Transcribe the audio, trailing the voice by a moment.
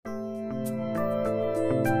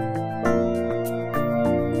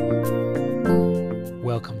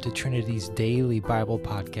welcome to Trinity's daily Bible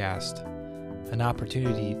podcast, an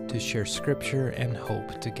opportunity to share scripture and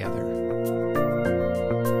hope together.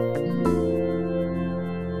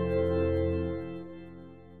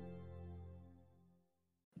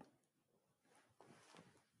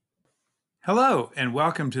 Hello, and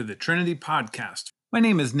welcome to the Trinity Podcast. My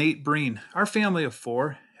name is Nate Breen. Our family of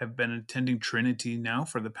four have been attending Trinity now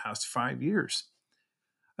for the past 5 years.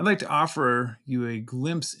 I'd like to offer you a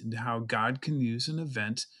glimpse into how God can use an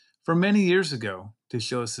event from many years ago to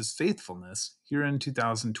show us his faithfulness here in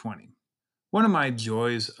 2020. One of my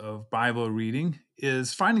joys of Bible reading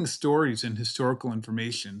is finding stories and historical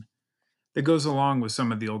information that goes along with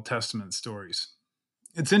some of the Old Testament stories.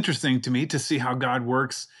 It's interesting to me to see how God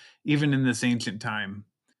works even in this ancient time.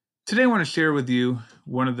 Today I want to share with you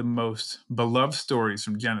one of the most beloved stories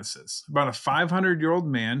from Genesis about a 500-year-old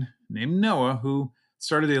man named Noah who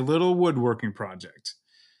started a little woodworking project.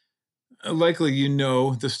 Likely you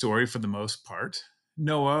know the story for the most part.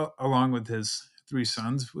 Noah, along with his 3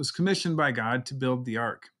 sons, was commissioned by God to build the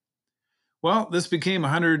ark. Well, this became a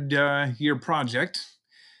 100-year project,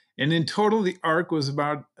 and in total the ark was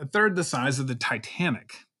about a third the size of the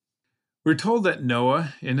Titanic. We're told that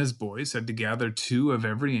Noah and his boys had to gather 2 of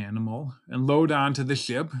every animal and load onto the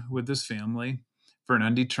ship with his family for an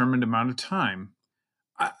undetermined amount of time.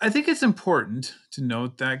 I think it's important to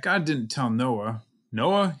note that God didn't tell Noah,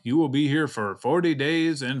 you will be here for 40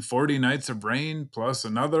 days and 40 nights of rain, plus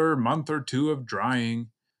another month or 2 of drying.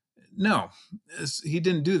 No, he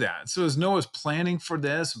didn't do that. So as Noah's planning for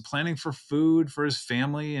this and planning for food for his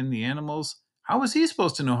family and the animals, how was he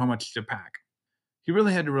supposed to know how much to pack? He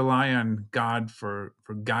really had to rely on God for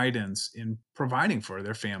guidance in providing for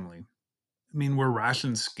their family. I mean, were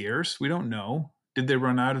rations scarce? We don't know. Did they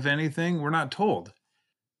run out of anything? We're not told.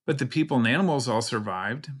 But the people and animals all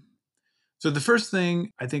survived. So the first thing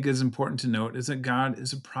I think is important to note is that God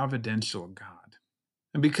is a providential God.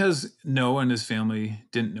 And because Noah and his family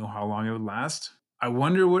didn't know how long it would last, I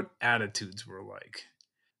wonder what attitudes were like.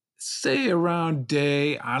 Say around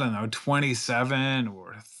day, 27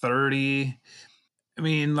 or 30. I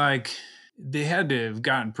mean, they had to have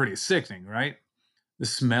gotten pretty sickening, right? The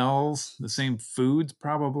smells, the same foods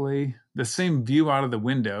probably, the same view out of the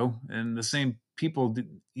window, and the same people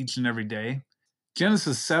each and every day.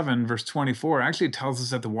 Genesis 7, verse 24, actually tells us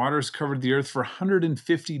that the waters covered the earth for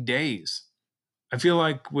 150 days. I feel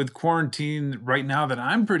like with quarantine right now that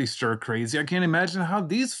I'm pretty stir crazy. I can't imagine how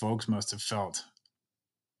these folks must have felt.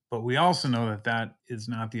 But we also know that that is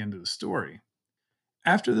not the end of the story.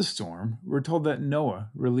 After the storm, we're told that Noah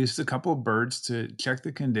released a couple of birds to check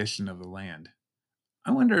the condition of the land.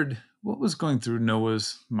 I wondered what was going through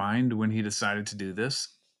Noah's mind when he decided to do this.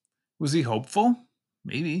 Was he hopeful?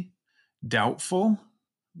 Maybe. Doubtful?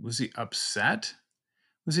 Was he upset?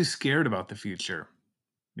 Was he scared about the future?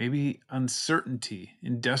 Maybe uncertainty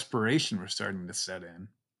and desperation were starting to set in.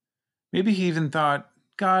 Maybe he even thought,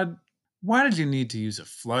 God, why did you need to use a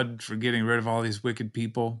flood for getting rid of all these wicked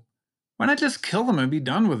people? Why not just kill them and be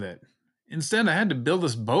done with it? Instead, I had to build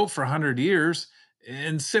this boat for 100 years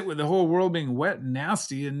and sit with the whole world being wet and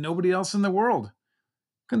nasty and nobody else in the world.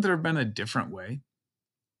 Couldn't there have been a different way?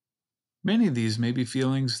 Many of these may be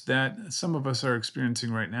feelings that some of us are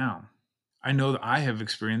experiencing right now. I know that I have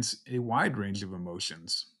experienced a wide range of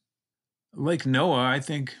emotions. Like Noah, I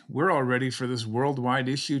think we're all ready for this worldwide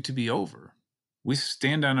issue to be over. We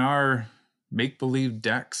stand on our make-believe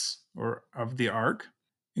decks or of the ark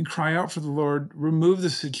and cry out for the Lord, remove the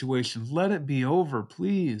situation, let it be over,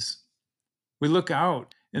 please. We look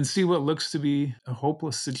out and see what looks to be a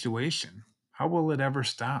hopeless situation. How will it ever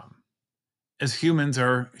stop? As humans,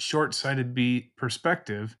 our short-sighted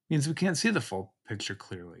perspective means we can't see the full picture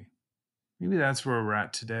clearly. Maybe that's where we're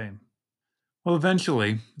at today. Well,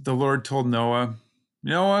 eventually, the Lord told Noah,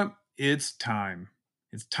 it's time.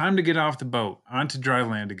 It's time to get off the boat, onto dry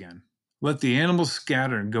land again. Let the animals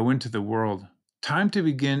scatter and go into the world. Time to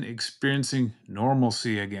begin experiencing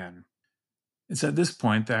normalcy again. It's at this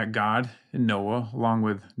point that God and Noah, along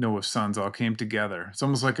with Noah's sons, all came together. It's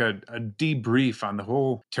almost like a debrief on the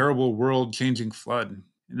whole terrible world-changing flood.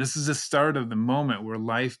 And this is the start of the moment where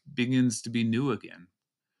life begins to be new again.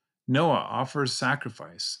 Noah offers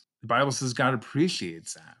sacrifice. The Bible says God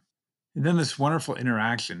appreciates that. And then this wonderful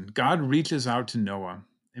interaction. God reaches out to Noah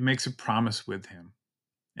and makes a promise with him.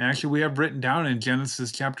 And actually, we have written down in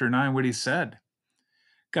Genesis chapter 9 what he said.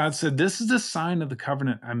 God said, this is the sign of the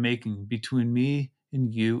covenant I'm making between me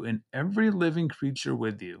and you and every living creature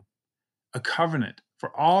with you. A covenant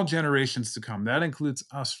for all generations to come. That includes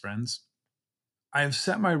us, friends. I have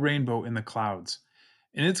set my rainbow in the clouds,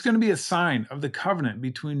 and it's going to be a sign of the covenant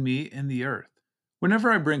between me and the earth.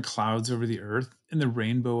 Whenever I bring clouds over the earth and the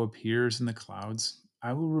rainbow appears in the clouds,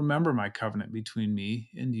 I will remember my covenant between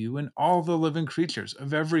me and you and all the living creatures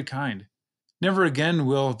of every kind. Never again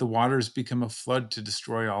will the waters become a flood to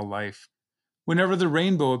destroy all life. Whenever the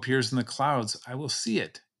rainbow appears in the clouds, I will see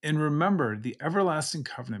it and remember the everlasting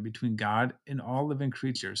covenant between God and all living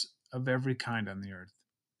creatures of every kind on the earth.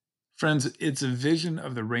 Friends, it's a vision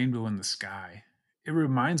of the rainbow in the sky. It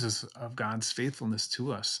reminds us of God's faithfulness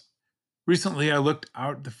to us. Recently, I looked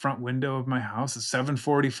out the front window of my house at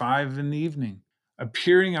 7:45 in the evening.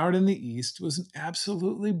 Appearing out in the east was an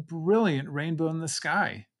absolutely brilliant rainbow in the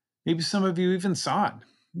sky. Maybe some of you even saw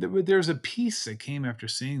it. There's a peace that came after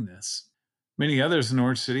seeing this. Many others in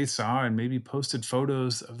Orange City saw and maybe posted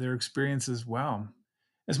photos of their experience as well.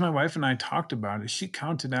 As my wife and I talked about it, she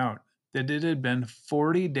counted out that it had been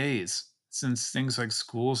 40 days since things like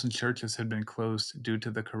schools and churches had been closed due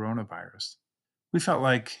to the coronavirus. We felt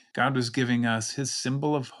like God was giving us his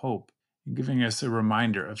symbol of hope and giving us a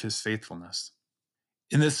reminder of his faithfulness.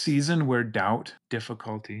 In this season where doubt,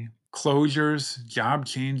 difficulty, closures, job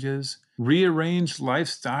changes, rearranged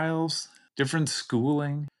lifestyles, different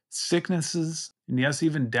schooling, sicknesses, and yes,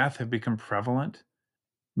 even death have become prevalent,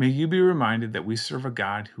 may you be reminded that we serve a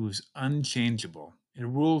God who is unchangeable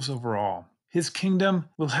and rules over all. His kingdom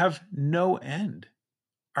will have no end.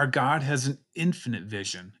 Our God has an infinite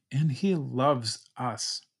vision, and he loves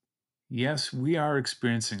us. Yes, we are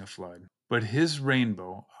experiencing a flood, but his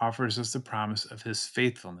rainbow offers us the promise of his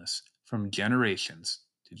faithfulness from generations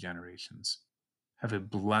to generations. Have a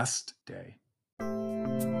blessed day.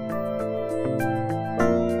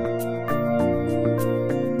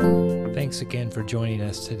 Thanks again for joining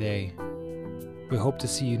us today. We hope to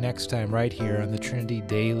see you next time right here on the Trinity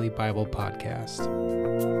Daily Bible Podcast.